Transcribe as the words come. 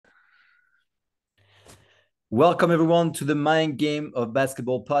Welcome, everyone, to the Mind Game of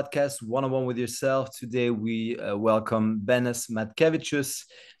Basketball podcast, one-on-one with yourself. Today, we welcome Benas Matkevičius,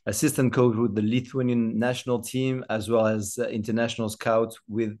 assistant coach with the Lithuanian National Team, as well as international scout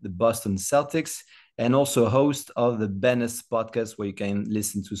with the Boston Celtics, and also host of the Benas podcast, where you can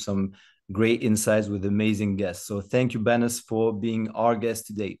listen to some great insights with amazing guests. So thank you, Benas, for being our guest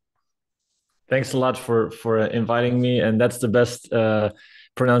today. Thanks a lot for inviting me, and that's the best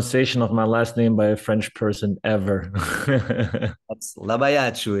pronunciation of my last name by a French person ever. That's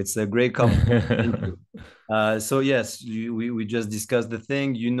Labayachu. It's a great compliment. Thank you. So yes, we just discussed the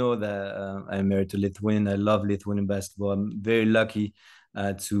thing. You know that I'm married to Lithuanian. I love Lithuanian basketball. I'm very lucky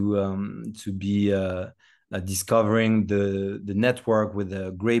to be discovering the network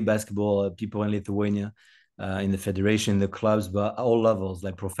with great basketball people in Lithuania, in the federation, the clubs, but all levels,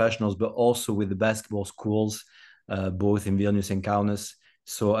 like professionals, but also with the basketball schools, both in Vilnius and Kaunas.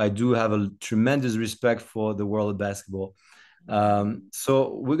 So I do have a tremendous respect for the world of basketball.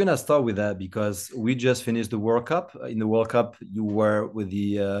 So we're gonna start with that because we just finished the World Cup. In the World Cup, you were with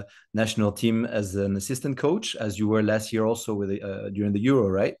the national team as an assistant coach, as you were last year also with during the Euro,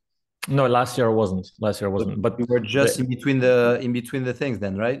 right? No, last year I wasn't. Last year I wasn't. But you were just in between the things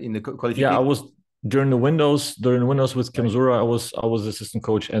then, right? In the yeah, I qualification. was during the windows with Kemzura. I was assistant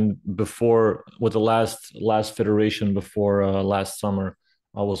coach, and before with the last federation before last summer,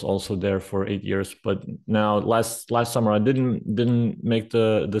 I was also there for 8 years. But now last summer I didn't make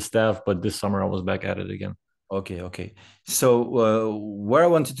the staff, but this summer I was back at it again. Okay, okay. So where I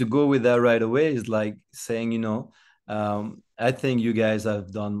wanted to go with that right away is like saying, I think you guys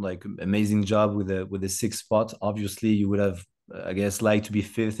have done like amazing job with the sixth spot. Obviously, you would have, I guess, liked to be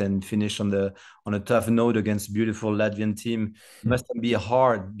fifth and finish on a tough note against beautiful Latvian team. Must be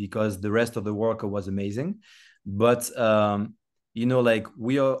hard because the rest of the World Cup was amazing, but like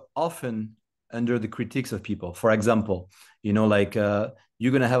we are often under the critiques of people. For example, like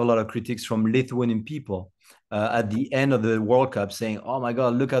you're gonna have a lot of critiques from Lithuanian people at the end of the World Cup saying, "Oh my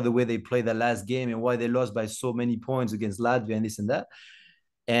God, look at the way they played the last game and why they lost by so many points against Latvia and this and that,"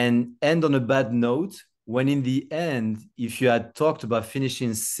 and end on a bad note. When in the end, if you had talked about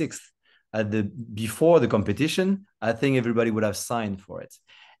finishing sixth at the before the competition, I think everybody would have signed for it.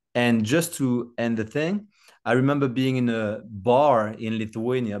 And just to end the thing, I remember being in a bar in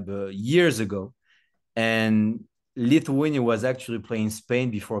Lithuania years ago, and Lithuania was actually playing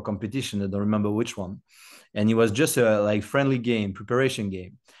Spain before a competition. I don't remember which one, and it was just a like friendly game, preparation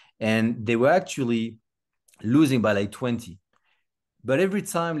game, and they were actually losing by like 20. But every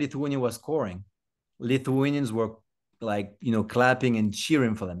time Lithuania was scoring, Lithuanians were like clapping and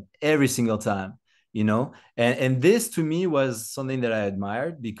cheering for them every single time. And this to me was something that I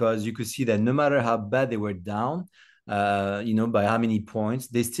admired because you could see that no matter how bad they were down, by how many points,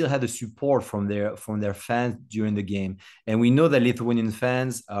 they still had the support from their fans during the game. And we know that Lithuanian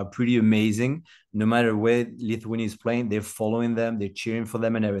fans are pretty amazing. No matter where Lithuania is playing, they're following them, they're cheering for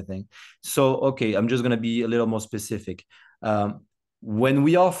them, and everything. So, okay, I'm just gonna be a little more specific. When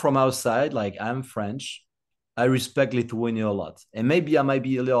we are from outside, like I'm French, I respect Lithuania a lot, and maybe I might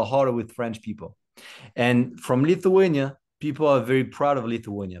be a little harder with French people. And from Lithuania, people are very proud of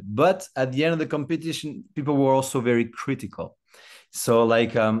Lithuania. But at the end of the competition, people were also very critical. So,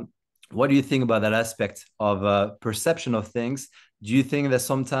 like, what do you think about that aspect of perception of things? Do you think that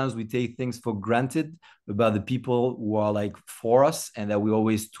sometimes we take things for granted about the people who are like for us and that we're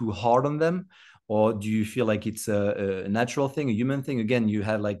always too hard on them? Or do you feel like it's a natural thing, a human thing? Again, you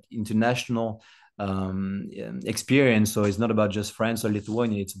had like international experience. So it's not about just France or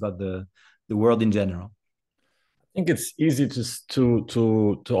Lithuania, it's about the world in general. I think it's easy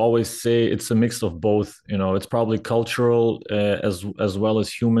to always say it's a mix of both. It's probably cultural as well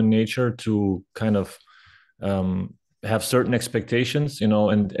as human nature to kind of have certain expectations.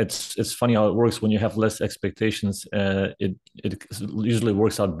 And it's funny how it works when you have less expectations. It usually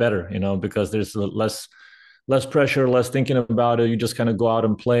works out better. Because there's less pressure, less thinking about it. You just kind of go out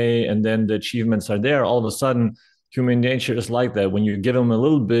and play, and then the achievements are there. All of a sudden, human nature is like that. When you give them a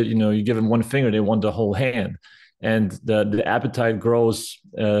little bit, you give them one finger, they want the whole hand, and the appetite grows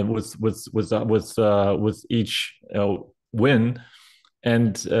with each win.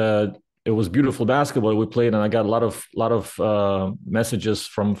 And it was beautiful basketball we played, and I got a lot of messages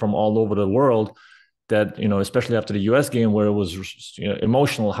from all over the world that especially after the US game where it was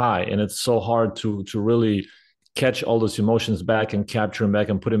emotional high, and it's so hard to really catch all those emotions back and capture them back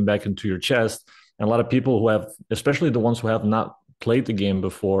and put them back into your chest. And a lot of people who have, especially the ones who have not played the game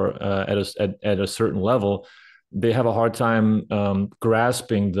before at a certain level, they have a hard time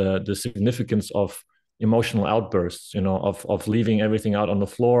grasping the significance of emotional outbursts, of leaving everything out on the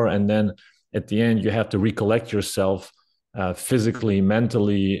floor and then at the end you have to recollect yourself physically,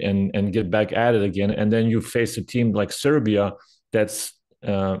 mentally, and get back at it again. And then you face a team like Serbia that's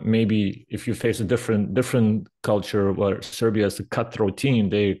maybe if you face a different culture where Serbia is a cutthroat team,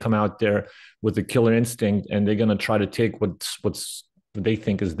 they come out there with a killer instinct and they're going to try to take what's they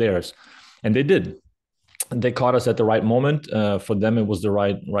think is theirs. And they did. They caught us at the right moment. For them, it was the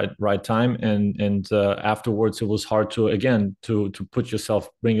right time, and afterwards, it was hard to again to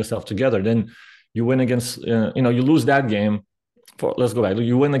bring yourself together. Then you win against, you lose that game. Let's go back.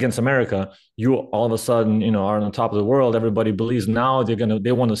 You win against America. You all of a sudden, are on the top of the world. Everybody believes now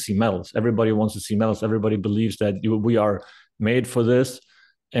they want to see medals. Everybody wants to see medals. Everybody believes that we are made for this.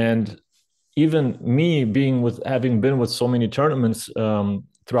 And even me having been with so many tournaments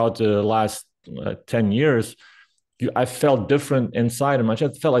throughout the last 10 years, I felt different inside of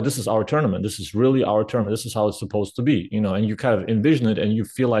myself. I felt like this is our tournament. This is really our tournament. This is how it's supposed to be, and you kind of envision it and you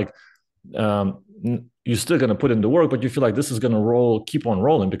feel like you're still going to put in the work, but you feel like this is going to keep on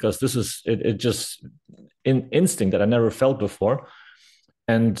rolling because this is it just in instinct that I never felt before.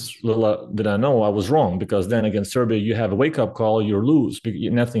 And little did I know I was wrong, because then against Serbia, you have a wake-up call, you lose,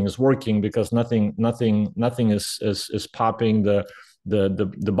 nothing is working because nothing is popping.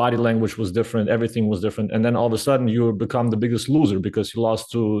 The body language was different, everything was different, and then all of a sudden you become the biggest loser because you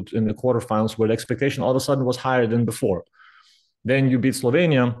lost in the quarterfinals, where the expectation all of a sudden was higher than before. Then you beat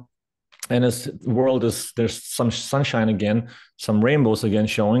Slovenia, and there's some sunshine again, some rainbows again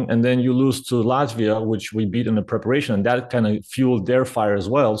showing, and then you lose to Latvia, which we beat in the preparation, and that kind of fueled their fire as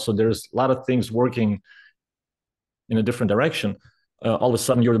well. So there's a lot of things working in a different direction. All of a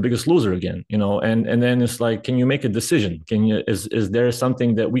sudden you're the biggest loser again, and then it's like, can you make a decision? Is there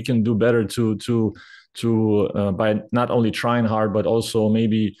something that we can do better to by not only trying hard, but also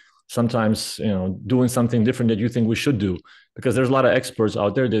maybe sometimes, doing something different that you think we should do? Because there's a lot of experts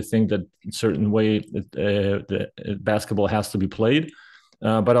out there that think that a certain way that basketball has to be played.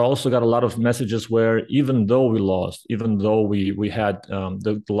 But I also got a lot of messages where even though we lost, even though we had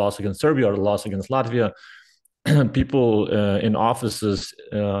the loss against Serbia or the loss against Latvia, people in offices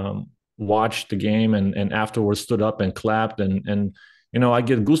watched the game and afterwards stood up and clapped. And I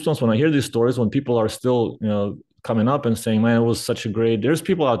get goosebumps when I hear these stories, when people are still, coming up and saying, man, it was such a great, there's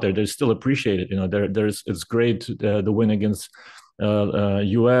people out there that still appreciate it. It's great, the win against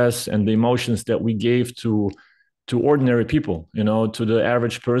US and the emotions that we gave to ordinary people, to the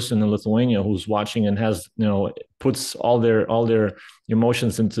average person in Lithuania who's watching and has, puts all their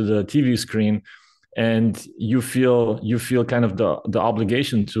emotions into the TV screen. And you feel kind of the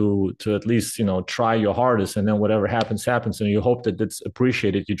obligation to at least, try your hardest, and then whatever happens, and you hope that it's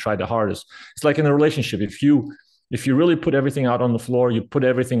appreciated. You try the hardest. It's like in a relationship. If you really put everything out on the floor, you put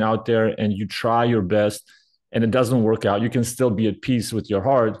everything out there and you try your best and it doesn't work out, you can still be at peace with your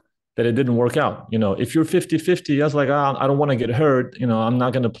heart that it didn't work out. If you're 50-50, that's like, I don't want to get hurt. I'm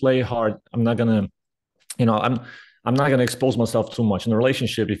not going to play hard. I'm not going to, I'm not going to expose myself too much in a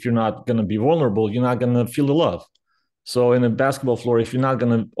relationship. If you're not going to be vulnerable, you're not going to feel the love. So in a basketball floor, if you're not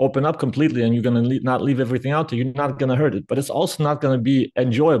going to open up completely and you're going to not leave everything out there, you're not going to hurt it. But it's also not going to be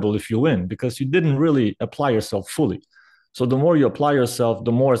enjoyable if you win, because you didn't really apply yourself fully. So the more you apply yourself,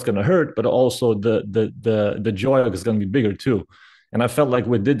 the more it's going to hurt, but also the joy is going to be bigger too. And I felt like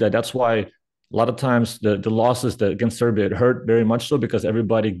we did that. That's why a lot of times the losses that against Serbia, it hurt very much so, because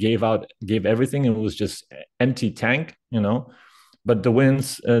everybody gave everything and it was just empty tank, But the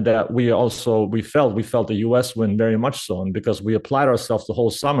wins that we felt the US win very much so, and because we applied ourselves the whole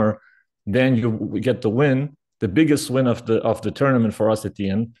summer, then we get the win. The biggest win of the tournament for us at the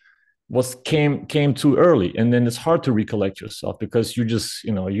end came too early, and then it's hard to recollect yourself because you just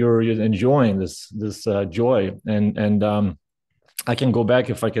you're enjoying this joy, and I can go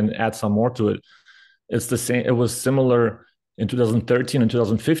back if I can add some more to it. It's the same. It was similar in 2013 and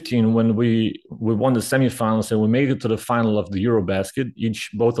 2015 when we won the semifinals and we made it to the final of the Eurobasket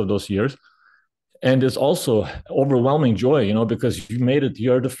both of those years. And it's also overwhelming joy, because you made it.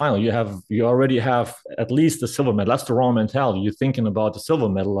 You're the final. You already have at least the silver medal. That's the wrong mentality. You're thinking about the silver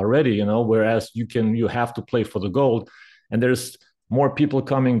medal already, whereas you have to play for the gold. And there's more people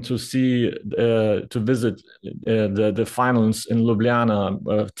coming to see, to visit the finals in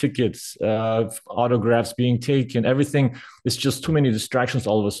Ljubljana, tickets, autographs being taken, everything. It's just too many distractions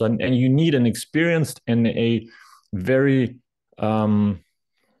all of a sudden. And you need an experienced and a very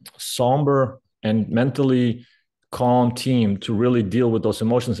somber and mentally calm team to really deal with those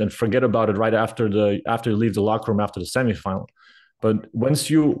emotions and forget about it right after you leave the locker room after the semifinal. But when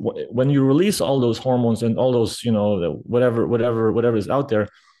you release all those hormones and all those, whatever is out there,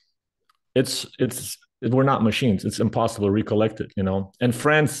 it's we're not machines. It's impossible to recollect it, And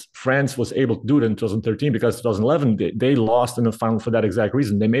France was able to do it in 2013 because 2011 they lost in the final for that exact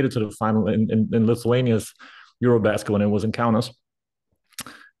reason. They made it to the final in Lithuania's Eurobasket when it was in Kaunas,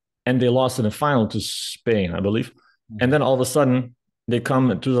 and they lost in the final to Spain, I believe. Mm-hmm. And then all of a sudden they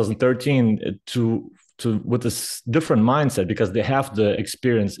come in 2013 to with this different mindset because they have the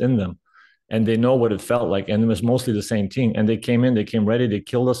experience in them. And they know what it felt like. And it was mostly the same team. And they came ready, they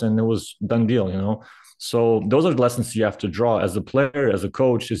killed us, and it was done deal, So those are the lessons you have to draw as a player, as a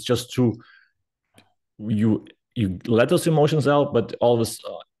coach. It's just you let those emotions out, but all this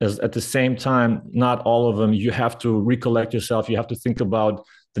at the same time, not all of them. You have to recollect yourself. You have to think about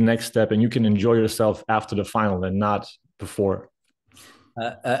the next step, and you can enjoy yourself after the final and not before.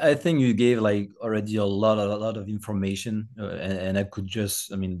 I think you gave like already a lot of information, and I could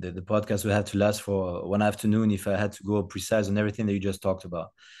just, I mean, the podcast would have to last for one afternoon if I had to go precise on everything that you just talked about.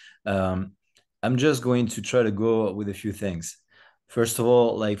 I'm just going to try to go with a few things. First of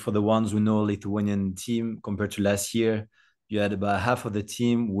all, like for the ones who know Lithuanian team compared to last year, you had about half of the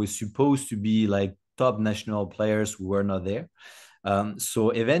team was supposed to be like top national players who were not there. So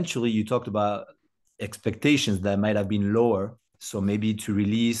eventually you talked about expectations that might have been lower. So maybe to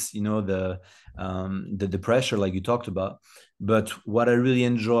release, the pressure like you talked about. But what I really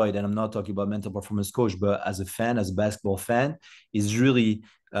enjoyed, and I'm not talking about mental performance coach, but as a fan, as a basketball fan, is really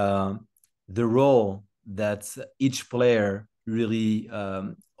the role that each player really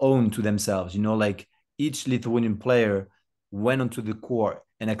owned to themselves. Like each Lithuanian player went onto the court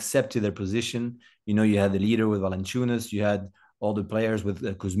and accepted their position. You had the leader with Valančiūnas, you had all the players with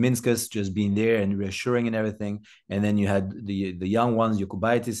Kuzminskas just being there and reassuring and everything. And then you had the young ones,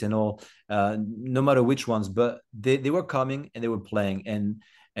 Jokubaitis and all, no matter which ones, but they were coming and they were playing.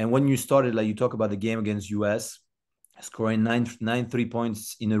 And when you started, like you talk about the game against US, scoring nine 3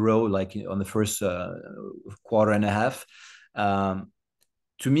 points in a row, like on the first quarter and a half,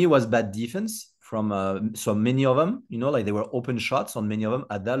 to me was bad defense from so many of them, like they were open shots on many of them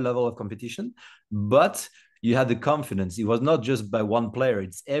at that level of competition. But you had the confidence. It was not just by one player.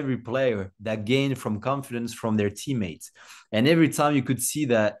 It's every player that gained from confidence from their teammates. And every time you could see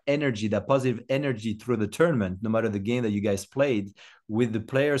that energy, that positive energy through the tournament, no matter the game that you guys played, with the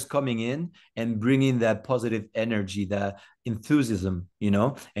players coming in and bringing that positive energy, that enthusiasm,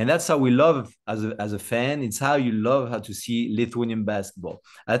 and that's how we love as a fan. It's how you love how to see Lithuanian basketball.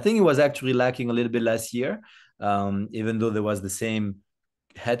 I think it was actually lacking a little bit last year, even though there was the same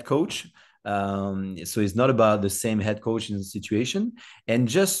head coach. So it's not about the same head coach in the situation. And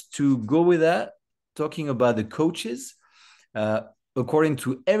just to go with that, talking about the coaches, according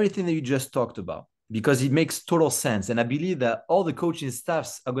to everything that you just talked about, because it makes total sense. And I believe that all the coaching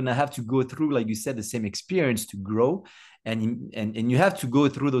staffs are going to have to go through, like you said, the same experience to grow. And you have to go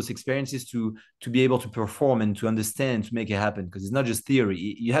through those experiences to be able to perform and to understand, to make it happen, because it's not just theory.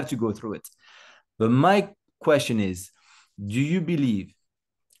 You have to go through it. But my question is, do you believe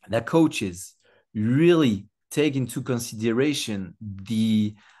that coaches really take into consideration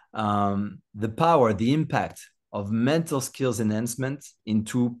the power, the impact of mental skills enhancement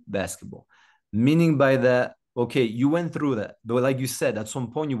into basketball? Meaning by that, okay, you went through that, but like you said, at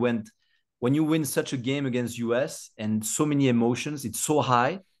some point when you win such a game against US and so many emotions, it's so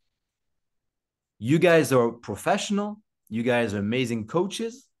high. You guys are professional, you guys are amazing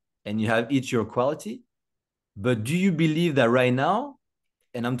coaches, and you have each your quality. But do you believe that right now,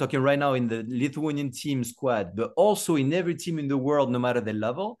 and I'm talking right now in the Lithuanian team squad, but also in every team in the world, no matter the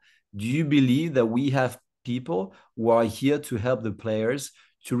level, do you believe that we have people who are here to help the players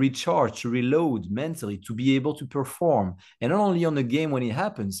to recharge, to reload mentally, to be able to perform, and not only on the game when it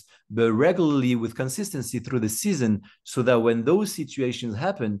happens, but regularly with consistency through the season, so that when those situations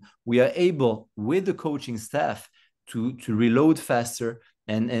happen, we are able, with the coaching staff, to reload faster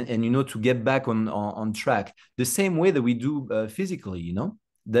and to get back on track, the same way that we do physically.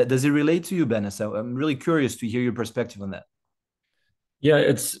 Does it relate to you, Benas? I'm really curious to hear your perspective on that. Yeah,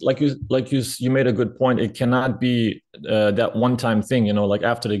 it's like you made a good point. It cannot be that one-time thing, like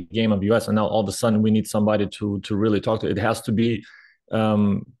after the game of US, and now all of a sudden we need somebody to really talk to. It has to be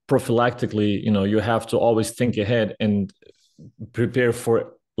prophylactically. You have to always think ahead and prepare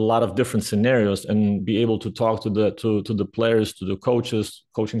for a lot of different scenarios and be able to talk to the players, to the coaches,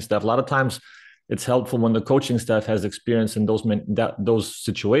 coaching staff. A lot of times, it's helpful when the coaching staff has experience in those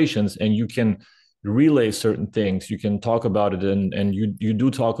situations, and you can relay certain things. You can talk about it, and you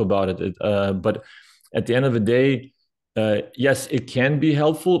do talk about it. But at the end of the day, yes, it can be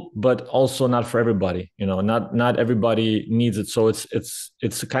helpful, but also not for everybody. Not everybody needs it. So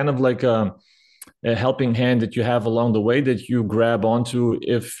it's kind of like a helping hand that you have along the way that you grab onto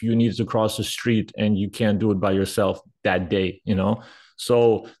if you need to cross the street and you can't do it by yourself that day, you know.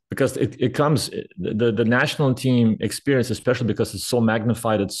 So because it comes the national team experience, especially because it's so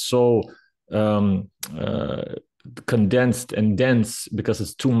magnified, it's so um, uh, condensed and dense because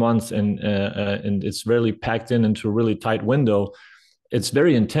it's 2 months and it's really packed into a really tight window. It's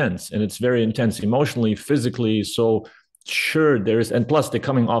very intense, and it's very intense emotionally, physically. So sure, there's, and plus they're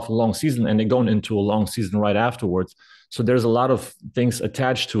coming off a long season and they're going into a long season right afterwards. So there's a lot of things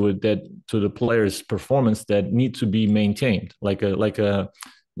attached to it, that to the player's performance, that need to be maintained, like a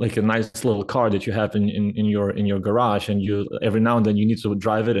nice little car that you have in your garage, and you every now and then you need to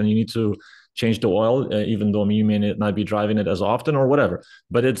drive it and you need to change the oil, even though you may not be driving it as often or whatever.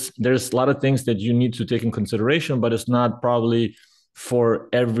 But there's a lot of things that you need to take in consideration, but it's not probably for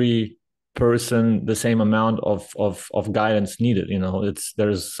every person the same amount of guidance needed. You know,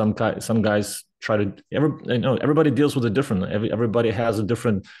 there's some guys try to everybody deals with it differently. Everybody has a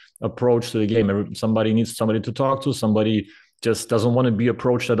different approach to the game. Somebody needs somebody to talk to. Somebody just doesn't want to be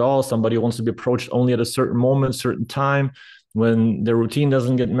approached at all. Somebody wants to be approached only at a certain moment, certain time, when their routine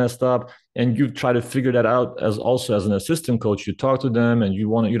doesn't get messed up. And you try to figure that out as an assistant coach. You talk to them, and you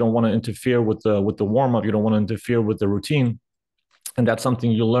don't want to interfere with the warm up. You don't want to interfere with the routine. And that's something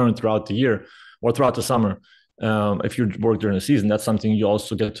you learn throughout the year or throughout the summer. If you work during the season, that's something you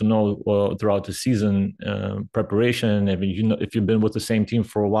also get to know throughout the season preparation. If you've been with the same team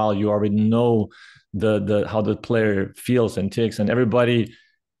for a while, you already know the how the player feels and ticks, and everybody.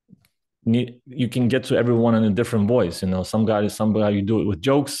 You can get to everyone in a different voice. You know, some guy you do it with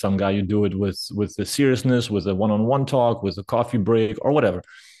jokes, some guy you do it with the seriousness, with a one-on-one talk, with a coffee break or whatever.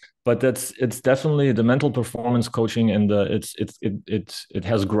 But it's definitely the mental performance coaching, and it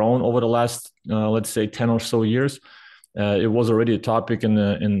has grown over the last let's say 10 or so years. It was already a topic in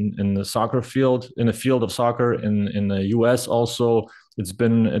the soccer field, in the field of soccer in the US also. It's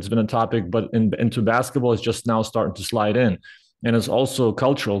been a topic, but into basketball, it's just now starting to slide in. And it's also a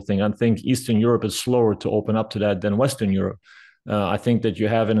cultural thing. I think Eastern Europe is slower to open up to that than Western Europe. I think that you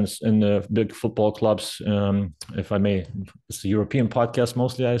have in the big football clubs, if I may, it's a European podcast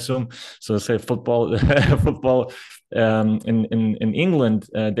mostly, I assume. So say football, football in England,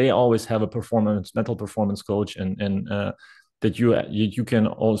 they always have a mental performance coach, and that you can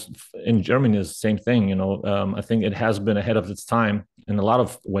also, in Germany is the same thing. You know, I think it has been ahead of its time in a lot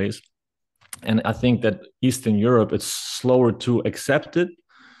of ways. And I think that Eastern Europe, it's slower to accept it.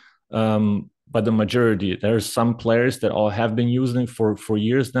 But the majority, there's some players that all have been using for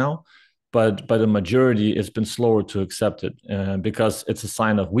years now, but the majority has been slower to accept it because it's a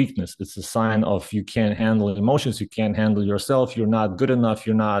sign of weakness. It's a sign of you can't handle emotions, you can't handle yourself, you're not good enough,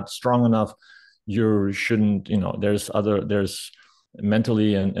 you're not strong enough, you shouldn't, you know, there's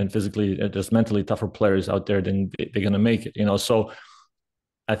mentally and physically, there's mentally tougher players out there than they're going to make it, you know. So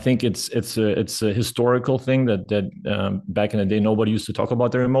I think it's a historical thing that back in the day nobody used to talk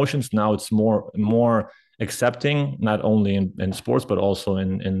about their emotions. Now it's more accepting, not only in sports but also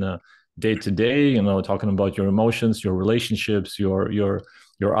in the day to day. You know, talking about your emotions, your relationships, your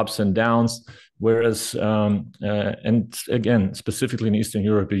ups and downs. Whereas and again, specifically in Eastern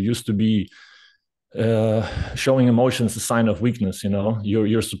Europe, it used to be showing emotions a sign of weakness. You know,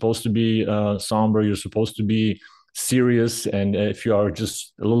 you're supposed to be somber. You're supposed to be serious, and if you are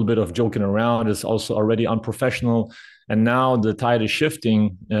just a little bit of joking around, it's also already unprofessional. And now the tide is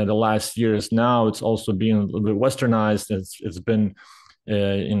shifting. The last years, now it's also being a little bit westernized. It's been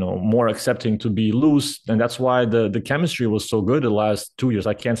more accepting to be loose, and that's why the chemistry was so good the last 2 years.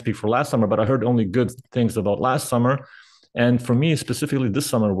 I can't speak for last summer, but I heard only good things about last summer. And for me specifically, this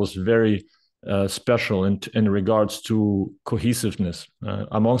summer was very special in regards to cohesiveness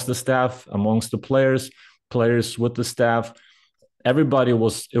amongst the staff, amongst the players with the staff. It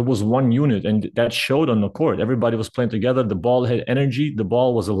was one unit, and that showed on the court. Everybody was playing together. The ball had energy. The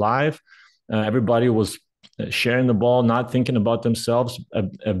ball was alive. Everybody was sharing the ball, not thinking about themselves.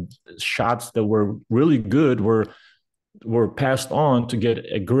 Shots that were really good were passed on to get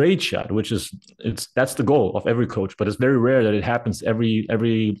a great shot, that's the goal of every coach. But it's very rare that it happens every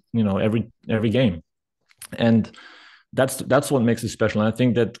game, and that's what makes it special. And I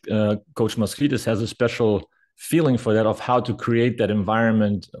think that Coach Matkevičius has a special feeling for that, of how to create that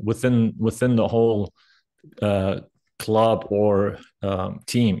environment within the whole club or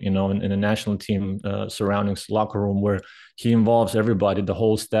team, in a national team surroundings, locker room, where he involves everybody, the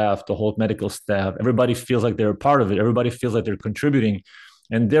whole staff, the whole medical staff. Everybody feels like they're a part of it. Everybody feels like they're contributing.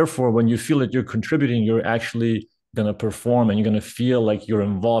 And therefore, when you feel that you're contributing, you're actually going to perform, and you're going to feel like you're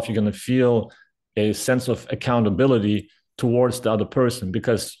involved. You're going to feel a sense of accountability towards the other person,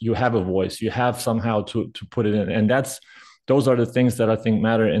 because you have a voice, you have somehow to put it in. And those are the things that I think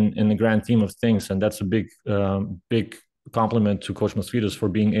matter in the grand theme of things. And that's a big compliment to Coach Matkevičius for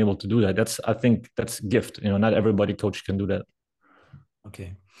being able to do that. I think that's a gift. Not everybody coach can do that. Okay.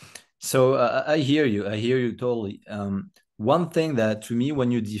 So I hear you. I hear you totally. One thing that to me, when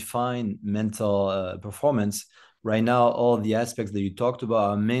you define mental performance, right now, all the aspects that you talked about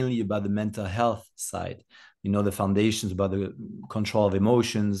are mainly about the mental health side. The foundations about the control of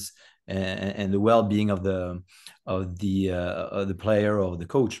emotions and the well-being of the player or the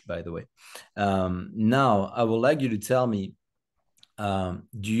coach, by the way. Now, I would like you to tell me,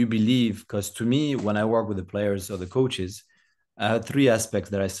 do you believe, because to me, when I work with the players or the coaches, I have three aspects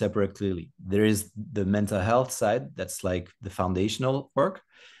that I separate clearly. There is the mental health side, that's like the foundational work,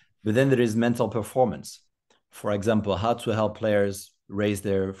 but then there is mental performance. For example, how to help players raise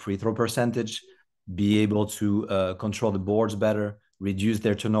their free throw percentage, be able to control the boards better, reduce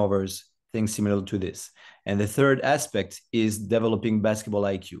their turnovers, things similar to this. And the third aspect is developing basketball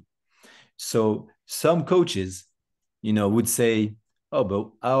IQ. So some coaches, would say, oh, but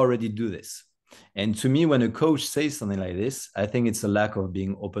I already do this. And to me, when a coach says something like this, I think it's a lack of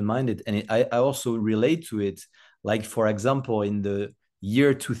being open-minded. And I also relate to it. Like, for example, in the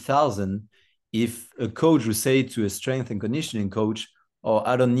year 2000, if a coach would say to a strength and conditioning coach, oh,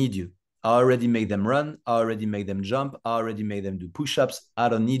 I don't need you. I already make them run. I already make them jump. I already make them do push-ups. I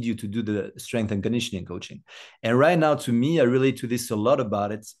don't need you to do the strength and conditioning coaching. And right now, to me, I relate to this a lot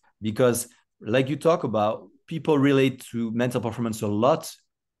about it because, like you talk about, people relate to mental performance a lot,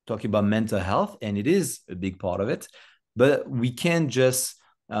 talking about mental health, and it is a big part of it. But we can't just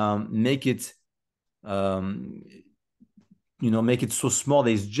make it make it so small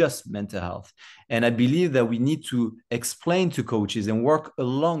that it's just mental health. And I believe that we need to explain to coaches and work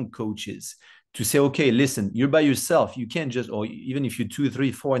along coaches to say, okay, listen, you're by yourself. You can't just, or even if you're 2,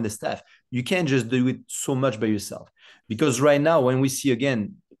 3, 4 in the staff, you can't just do it so much by yourself. Because right now, when we see,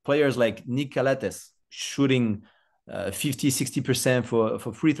 again, players like Nick Calates shooting 50, 60%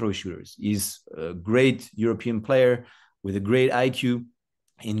 for free throw shooters, he's a great European player with a great IQ.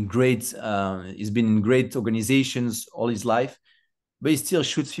 He's been in great organizations all his life, but he still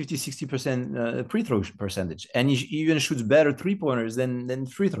shoots 50, 60% free throw percentage. And he even shoots better 3-pointers than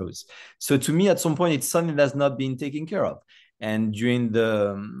free throws. So to me, at some point, it's something that's not being taken care of. And during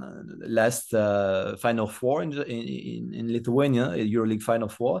the last Final Four in Lithuania, EuroLeague Final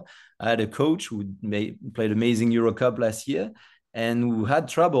Four, I had a coach who played amazing Euro Cup last year and who had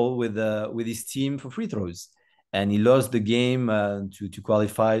trouble with his team for free throws. And he lost the game to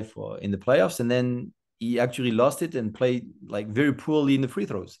qualify for in the playoffs. And then he actually lost it and played like very poorly in the free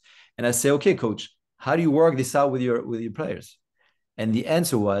throws. And I say, okay, coach, how do you work this out with your players? And the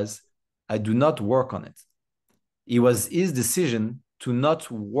answer was, I do not work on it. It was his decision to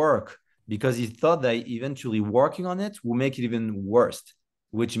not work because he thought that eventually working on it will make it even worse,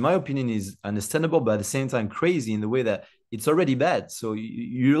 which in my opinion is understandable, but at the same time crazy in the way that it's already bad. So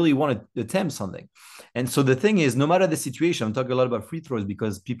you really want to attempt something. And so the thing is, no matter the situation, I'm talking a lot about free throws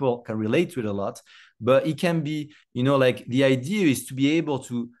because people can relate to it a lot, but it can be, like the idea is to be able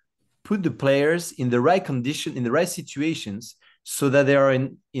to put the players in the right condition, in the right situations, so that they are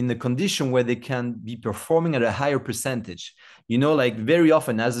in the condition where they can be performing at a higher percentage. Like very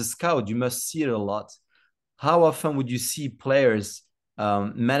often as a scout, you must see it a lot. How often would you see players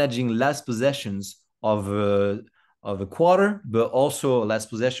managing last possessions of a quarter, but also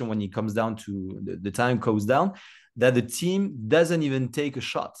last possession when it comes down to the time goes down, that the team doesn't even take a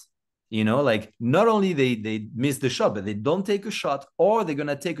shot? Like not only they miss the shot, but they don't take a shot, or they're going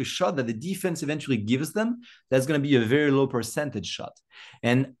to take a shot that the defense eventually gives them. That's going to be a very low percentage shot.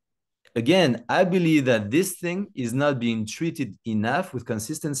 And again, I believe that this thing is not being treated enough with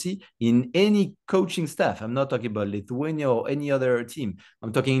consistency in any coaching staff. I'm not talking about Lithuania or any other team.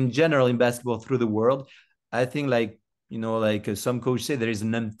 I'm talking in general in basketball through the world. I think like some coaches say, there is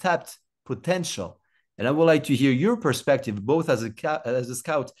an untapped potential. And I would like to hear your perspective, both as a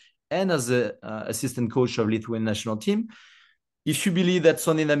scout and as an assistant coach of Lithuanian National Team, if you believe that's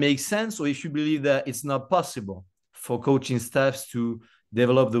something that makes sense, or if you believe that it's not possible for coaching staffs to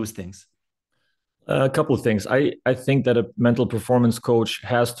develop those things. A couple of things. I think that a mental performance coach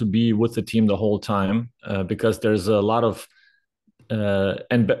has to be with the team the whole time because there's a lot of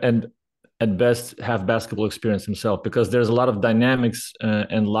and at best have basketball experience himself, because there's a lot of dynamics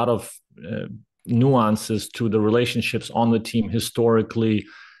and a lot of nuances to the relationships on the team historically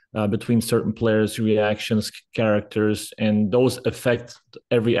between certain players, reactions, characters, and those affect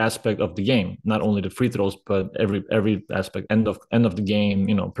every aspect of the game. Not only the free throws, but every aspect, end of the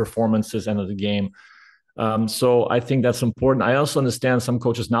game, performances, end of the game. So I think that's important. I also understand some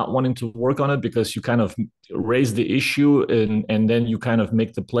coaches not wanting to work on it because you kind of raise the issue and then you kind of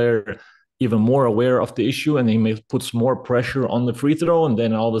make the player even more aware of the issue, and he puts more pressure on the free throw, and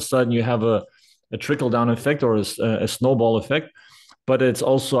then all of a sudden you have a trickle down effect or a snowball effect. But it's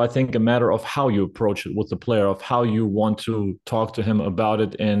also, I think, a matter of how you approach it with the player, of how you want to talk to him about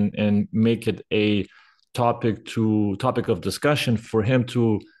it and make it a topic of discussion for him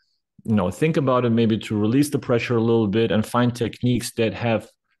to think about it, maybe to release the pressure a little bit and find techniques that have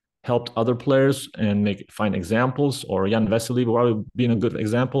helped other players and find examples. Or Jan Vesely being a good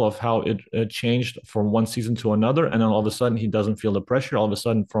example of how it changed from one season to another, and then all of a sudden he doesn't feel the pressure. All of a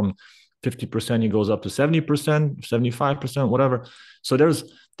sudden from 50% he goes up to 70%, 75%, whatever. So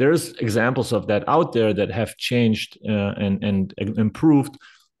there's examples of that out there that have changed and improved.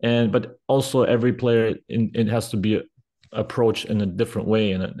 But also every player it has to be approached in a different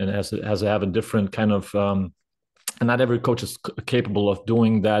way, and it has to have a different kind of and not every coach is capable of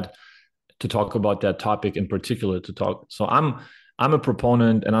doing that, to talk about that topic in particular. So I'm a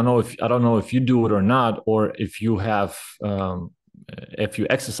proponent, and I don't know if you do it or not, or if you have if you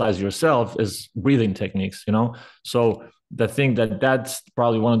exercise yourself, is breathing techniques. So the thing that's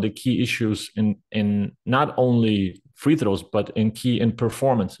probably one of the key issues in not only free throws but in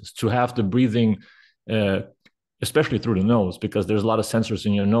performances, to have the breathing, especially through the nose, because there's a lot of sensors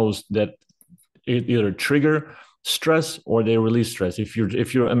in your nose that either trigger stress or they release stress. If you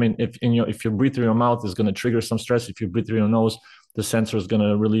breathe through your mouth, it's going to trigger some stress. If you breathe through your nose, the sensor is going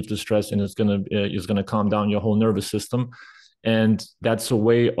to relieve the stress, and it's going to calm down your whole nervous system. And that's a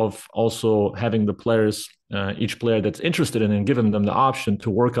way of also having the players, each player that's interested in, and giving them the option to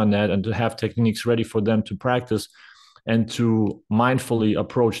work on that and to have techniques ready for them to practice and to mindfully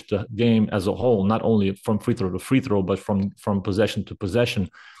approach the game as a whole, not only from free throw to free throw, but from possession to possession,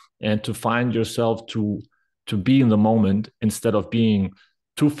 and to find yourself to be in the moment instead of being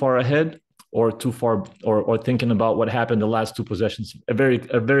too far ahead or too far or thinking about what happened the last two possessions. A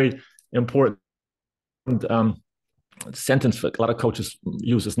very important sentence a lot of coaches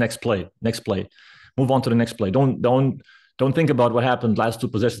use is next play, move on to the next play. Don't think about what happened last two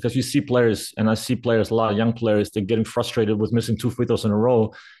possessions, because you see players, and I see players, a lot of young players, they're getting frustrated with missing two free throws in a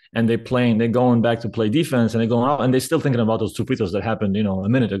row, and they're going back to play defense, and they're going out, and they're still thinking about those two free throws that happened, a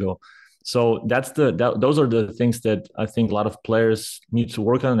minute ago. So those are the things that I think a lot of players need to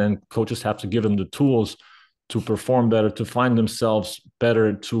work on, and coaches have to give them the tools to perform better, to find themselves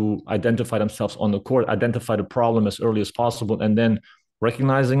better, to identify themselves on the court, identify the problem as early as possible, and then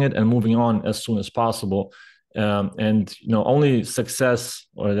recognizing it and moving on as soon as possible. And only success,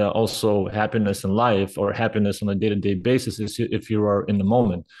 or also happiness in life, or happiness on a day-to-day basis, is if you are in the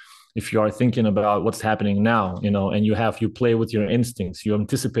moment, if you are thinking about what's happening now, and you play with your instincts, you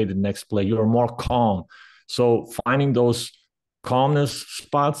anticipate the next play, you are more calm. So finding those calmness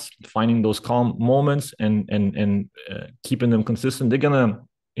spots, finding those calm moments, and keeping them consistent, they're gonna,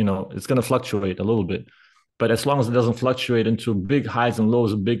 it's gonna fluctuate a little bit, but as long as it doesn't fluctuate into big highs and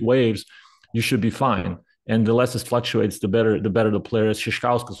lows and big waves, you should be fine. And the less it fluctuates, the better the player is.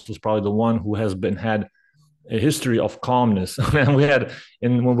 Szyszkauskas was probably the one who had a history of calmness. And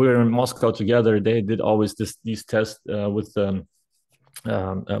when we were in Moscow together, they did always these tests with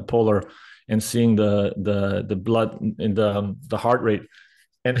Polar, and seeing the blood in the heart rate.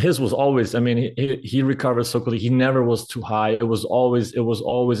 And his was always, he recovered so quickly. He never was too high. It was always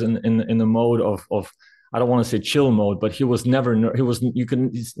in the mode of, I don't want to say chill mode, but you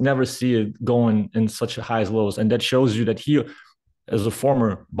can never see it going in such highs lows. And that shows you that he, as a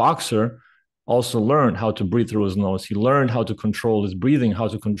former boxer, also learned how to breathe through his nose. He learned how to control his breathing, how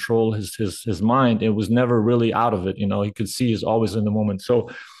to control his mind. It was never really out of it. He could see he's always in the moment. So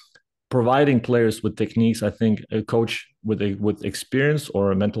providing players with techniques, I think a coach with experience,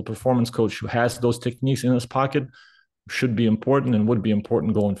 or a mental performance coach who has those techniques in his pocket, should be important and would be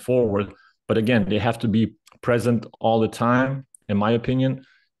important going forward. But again, they have to be present all the time, in my opinion,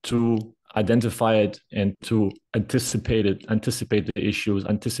 to identify it and to anticipate the issues,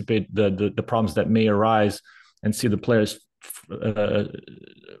 anticipate the problems that may arise, and see the players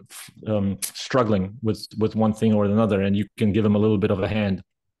struggling with one thing or another, and you can give them a little bit of a hand.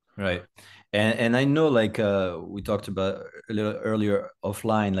 Right. And I know, like, we talked about a little earlier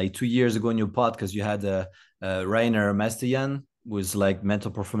offline, like 2 years ago in your podcast, you had Rainer Masterjan, who was like mental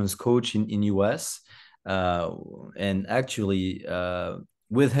performance coach in US. And actually,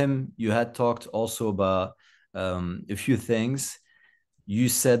 with him, you had talked also about a few things. You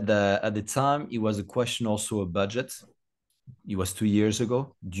said that at the time, it was a question also of budget. It was 2 years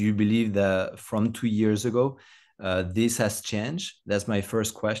ago. Do you believe that from 2 years ago, this has changed? That's my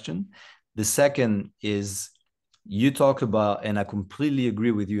first question. The second is you talk about, and I completely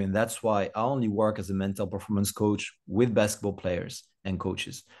agree with you, and that's why I only work as a mental performance coach with basketball players and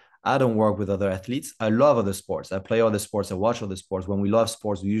coaches. I don't work with other athletes. I love other sports. I play other sports. I watch other sports. When we love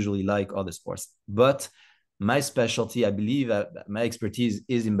sports, we usually like other sports. But my specialty, I believe, my expertise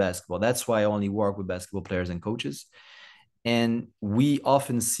is in basketball. That's why I only work with basketball players and coaches. And we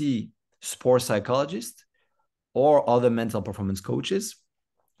often see sports psychologists or other mental performance coaches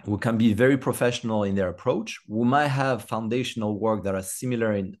who can be very professional in their approach, who might have foundational work that are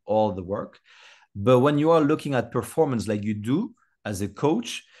similar in all the work. But when you are looking at performance like you do as a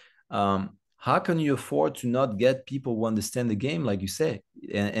coach, how can you afford to not get people who understand the game, like you say?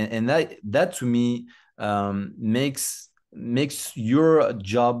 And that to me makes your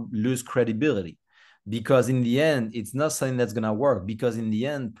job lose credibility, because in the end it's not something that's going to work, because in the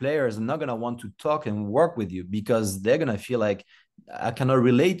end players are not going to want to talk and work with you because they're going to feel like I cannot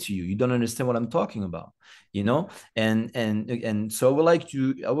relate to you. You don't understand what I'm talking about, you know? And so I would like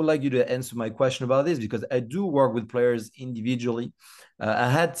you to answer my question about this, because I do work with players individually.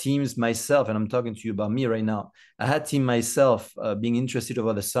 I had teams myself, and I'm talking to you about me right now. I had team myself being interested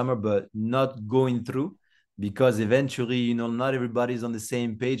over the summer, but not going through, because eventually, you know, not everybody's on the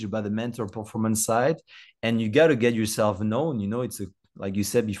same page about the mental performance side, and you got to get yourself known. You know, it's a, like you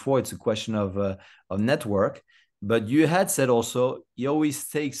said before, it's a question of network. But you had said also, it always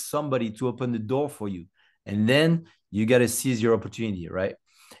takes somebody to open the door for you. And then you got to seize your opportunity, right?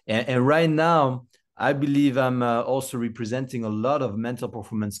 And right now, I believe I'm also representing a lot of mental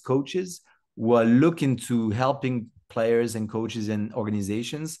performance coaches who are looking to helping players and coaches and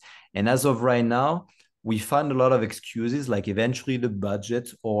organizations. And as of right now, we find a lot of excuses, like eventually the budget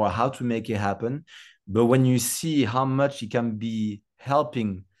or how to make it happen. But when you see how much it can be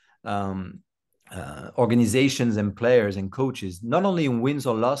helping organizations and players and coaches, not only in wins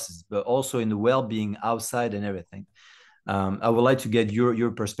or losses, but also in the well-being outside and everything. I would like to get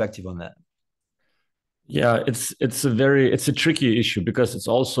your perspective on that. Yeah, it's a tricky issue because it's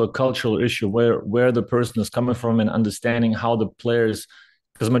also a cultural issue where the person is coming from and understanding how the players,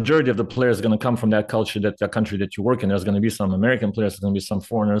 because majority of the players are going to come from that culture, that country that you work in. There's going to be some American players, there's going to be some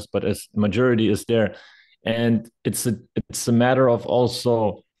foreigners, but as majority is there, and it's a matter of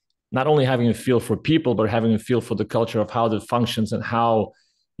also not only having a feel for people, but having a feel for the culture of how it functions and how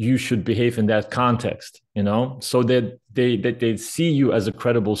you should behave in that context, you know, so that they see you as a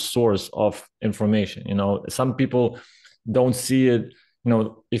credible source of information. You know, some people don't see it. You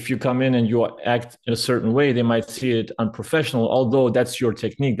know, if you come in and you act in a certain way, they might see it unprofessional, although that's your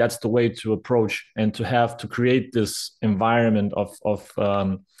technique. That's the way to approach and to have to create this environment of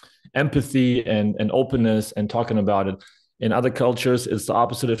empathy and openness and talking about it. In other cultures, it's the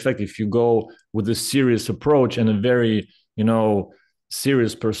opposite effect. If you go with a serious approach and a very, you know,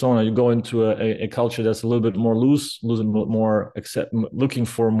 serious persona, you go into a culture that's a little bit more loose, more looking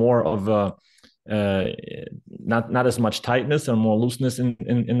for more of a not as much tightness and more looseness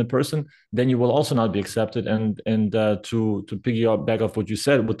in the person, then you will also not be accepted. And to piggyback off what you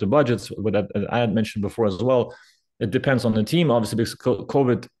said with the budgets, what I had mentioned before as well, it depends on the team, obviously, because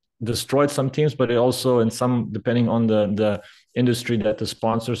COVID destroyed some teams, but it also, in some, depending on the industry that the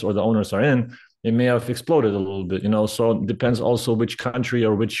sponsors or the owners are in, it may have exploded a little bit, you know. So it depends also which country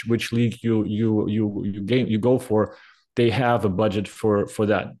or which league you go for. They have a budget for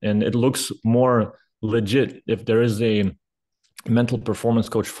that, and it looks more legit if there is a mental performance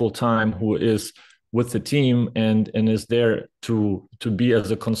coach full time who is with the team and is there to be as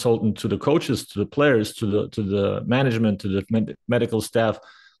a consultant to the coaches, to the players, to the management, to the medical staff.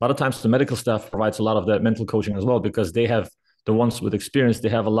 A lot of times the medical staff provides a lot of that mental coaching as well, because they have the ones with experience. They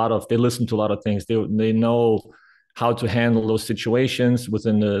have they listen to a lot of things. They know how to handle those situations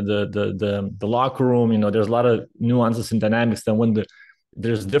within the locker room. You know, there's a lot of nuances and dynamics that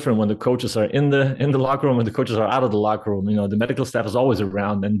there's different when the coaches are in the locker room and the coaches are out of the locker room. You know, the medical staff is always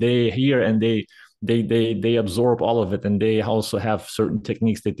around and they hear and they absorb all of it, and they also have certain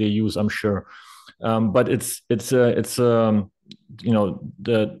techniques that they use, I'm sure. But it's you know,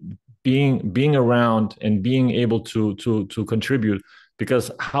 the being around and being able to contribute,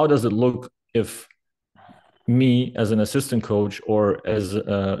 because how does it look if me as an assistant coach or as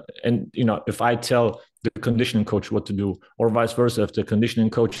and you know, if I tell the conditioning coach what to do, or vice versa, if the conditioning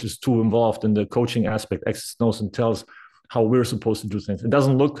coach is too involved in the coaching aspect, X knows and tells how we're supposed to do things, it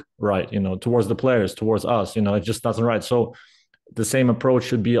doesn't look right, you know, towards the players, towards us, you know, it just doesn't right. So the same approach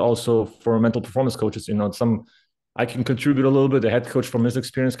should be also for mental performance coaches. You know, I can contribute a little bit. The head coach from his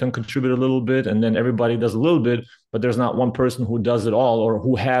experience can contribute a little bit, and then everybody does a little bit. But there's not one person who does it all, or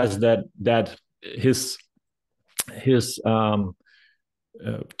who has that his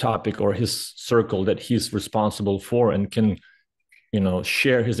topic or his circle that he's responsible for, and can,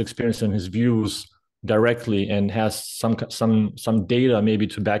 share his experience and his views directly, and has some data maybe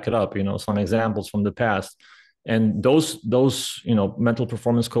to back it up, some examples from the past. And those mental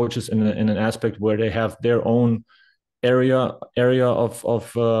performance coaches in an aspect where they have their own area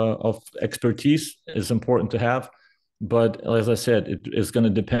of expertise is important to have. But as I said, it is going to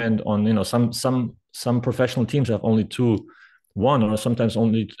depend on, some professional teams have only one, or sometimes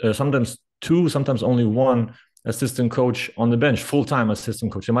two, sometimes only one assistant coach on the bench, full-time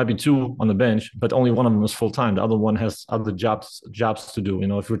assistant coach. There might be two on the bench, but only one of them is full-time. The other one has other jobs to do.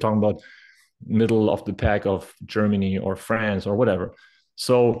 If we're talking about middle of the pack of Germany or France or whatever.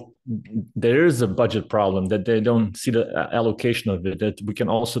 So there is a budget problem that they don't see the allocation of it. That we can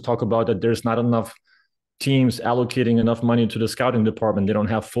also talk about, that there's not enough teams allocating enough money to the scouting department. They don't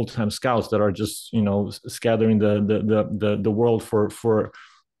have full-time scouts that are just, scattering the world for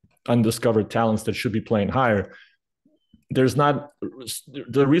undiscovered talents that should be playing higher. There's not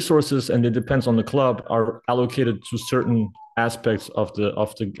the resources, and it depends on the club, are allocated to certain aspects of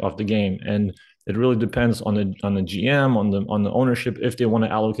the game, and it really depends on the GM, on the ownership, if they want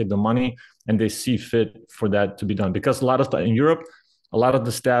to allocate the money and they see fit for that to be done. Because in Europe, a lot of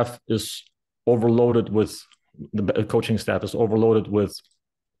the staff is overloaded with, the coaching staff is overloaded with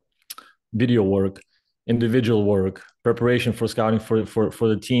video work, individual work, preparation for scouting for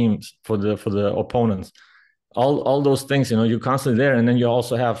the teams, for the opponents, all those things. You're constantly there, and then you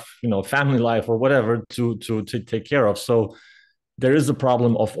also have family life or whatever to take care of. So there is a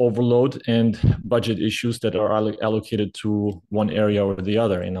problem of overload and budget issues that are allocated to one area or the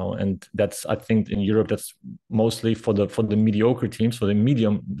other, and that's, I think, in Europe, that's mostly for the mediocre teams. For the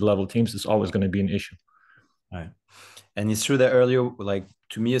medium level teams, it's always going to be an issue. Right. And it's true that earlier, like,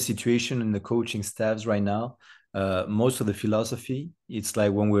 to me, a situation in the coaching staffs right now, most of the philosophy, it's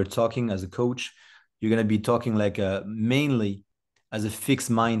like, when we're talking as a coach, you're going to be talking like mainly as a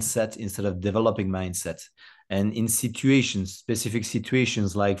fixed mindset instead of developing mindset. And in specific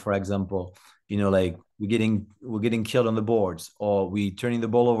situations, like, for example, like, we're getting killed on the boards, or we turning the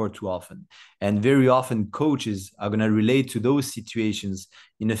ball over too often. And very often coaches are going to relate to those situations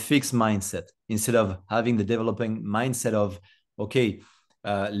in a fixed mindset, instead of having the developing mindset of, okay,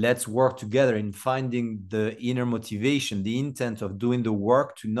 let's work together in finding the inner motivation, the intent of doing the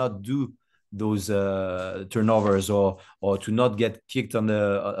work to not do those turnovers, or to not get kicked out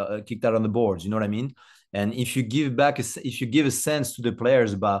on the boards. You know what I mean? And if you give a sense to the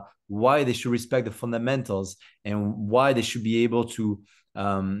players about why they should respect the fundamentals, and why they should be able to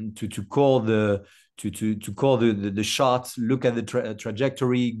call the shots, look at the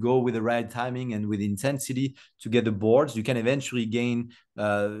trajectory, go with the right timing and with intensity to get the boards, you can eventually gain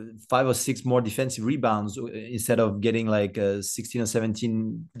 5 or 6 more defensive rebounds, instead of getting like 16 or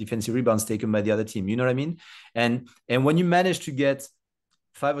 17 defensive rebounds taken by the other team. You know what I mean? And when you manage to get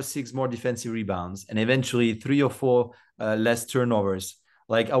 5 or 6 more defensive rebounds, and eventually 3 or 4 less turnovers.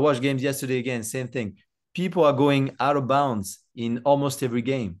 Like, I watched games yesterday again, same thing. People are going out of bounds in almost every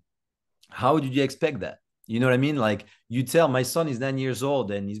game. How did you expect that? You know what I mean? Like, you tell, my son is 9 years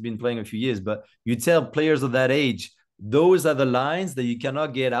old and he's been playing a few years, but you tell players of that age, those are the lines that you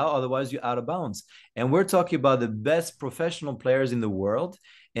cannot get out, otherwise you're out of bounds. And we're talking about the best professional players in the world,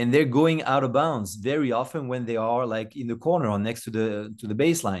 and they're going out of bounds very often when they are like in the corner or next to the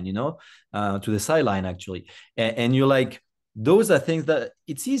baseline, to the sideline actually. And you're like, those are things that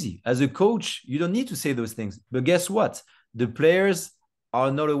it's easy. As a coach, you don't need to say those things. But guess what? The players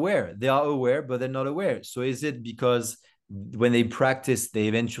are not aware. They are aware, but they're not aware. So is it because when they practice, they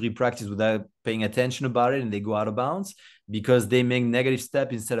eventually practice without paying attention about it, and they go out of bounds because they make negative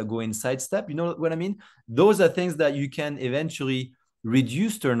step instead of go inside step? You know what I mean? Those are things that you can eventually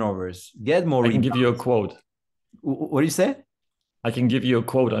reduce turnovers, get more. I can give you a quote. What do you say? I can give you a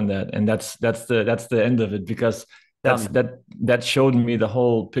quote on that, and that's the end of it, because that showed me the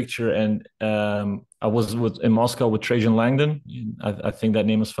whole picture. And I was in Moscow with Trajan Langdon. I think that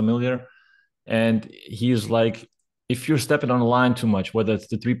name is familiar. And he's like, if you're stepping on the line too much, whether it's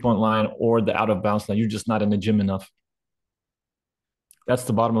the 3-point line or the out of bounds line, you're just not in the gym enough. That's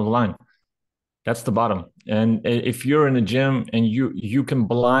the bottom of the line. That's the bottom. And if you're in the gym and you can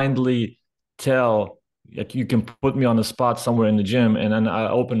blindly tell, like, you can put me on the spot somewhere in the gym, and then I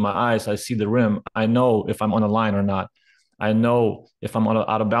open my eyes, I see the rim. I know if I'm on a line or not. I know if I'm on an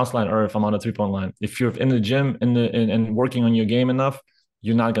out of bounds line or if I'm on a 3-point line. If you're in the gym and working on your game enough,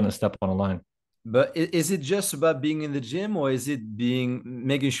 you're not going to step on a line. But is it just about being in the gym, or is it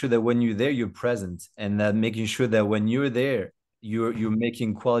making sure that when you're there, you're present, and that making sure that when you're there, you're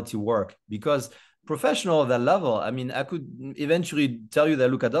making quality work? Because professional at that level. I mean, I could eventually tell you that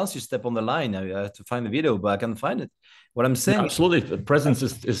Luka Doncic step on the line. I have to find the video, but I can't find it. What I'm saying, absolutely, presence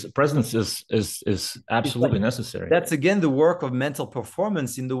is absolutely like, necessary. that's again the work of mental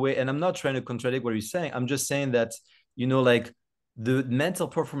performance in the way. And I'm not trying to contradict what you're saying. I'm just saying that, you know, like the mental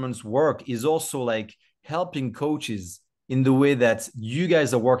performance work is also like helping coaches in the way that you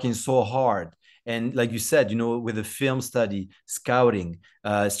guys are working so hard. And like you said, you know, with the film study, scouting,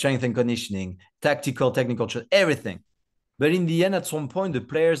 strength and conditioning, tactical, technical, everything. But in the end, at some point, the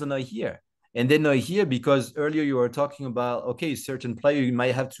players are not here. And they're not here because earlier you were talking about, okay, certain player, you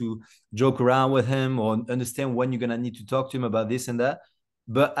might have to joke around with him or understand when you're going to need to talk to him about this and that.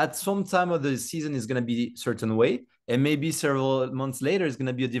 But at some time of the season, is going to be a certain way. And maybe several months later, it's going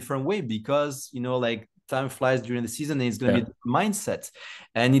to be a different way because, you know, like time flies during the season and it's going to be a different mindset.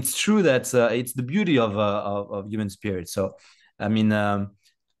 And it's true that it's the beauty of human spirit. So, I mean,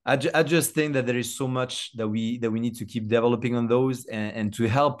 I just think that there is so much that we need to keep developing on those and to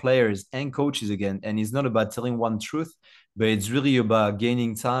help players and coaches again. And it's not about telling one truth, but it's really about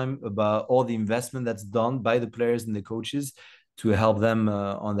gaining time, about all the investment that's done by the players and the coaches to help them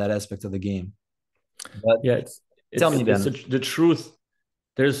on that aspect of the game. But yeah, tell me, Ben. the truth.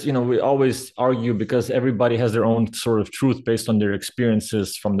 There's, you know, we always argue because everybody has their own sort of truth based on their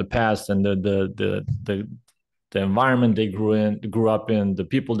experiences from the past and the environment they grew up in, the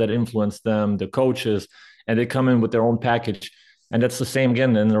people that influenced them, the coaches, and they come in with their own package. And that's the same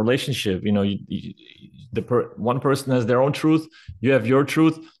again in a relationship. You know, one person has their own truth, you have your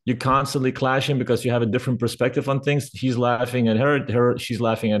truth. You're constantly clashing because you have a different perspective on things. He's laughing at her, she's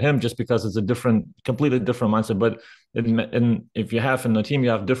laughing at him, just because it's a completely different mindset. But if you have in the team, you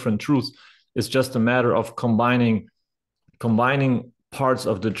have different truths. It's just a matter of combining parts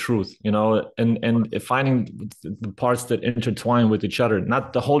of the truth, you know, and finding the parts that intertwine with each other.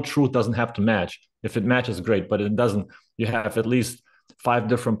 Not the whole truth doesn't have to match. If it matches, great, but it doesn't. You have at least 5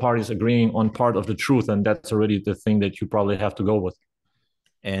 different parties agreeing on part of the truth, and that's already the thing that you probably have to go with.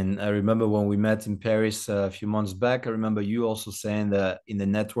 And I remember when we met in Paris a few months back, I remember you also saying that in the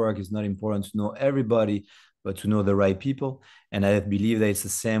network, it's not important to know everybody, but to know the right people. And I believe that it's the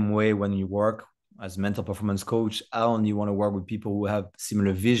same way when you work as a mental performance coach. I only want to work with people who have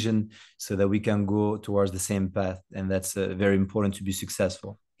similar vision so that we can go towards the same path. And that's very important to be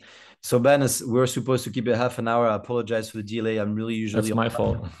successful. So Benas, we're supposed to keep it half an hour. I apologize for the delay. I'm really usually That's my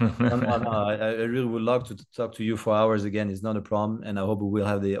fault. I really would love to talk to you for hours again. It's not a problem, and I hope we will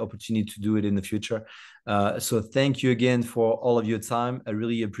have the opportunity to do it in the future. So thank you again for all of your time. I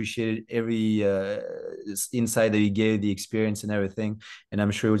really appreciated every insight that you gave, the experience and everything, and I'm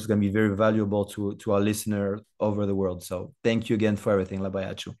sure it's going to be very valuable to our listener over the world. So thank you again for everything.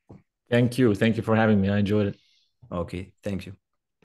 Thank you for having me. I enjoyed it. Okay, thank you.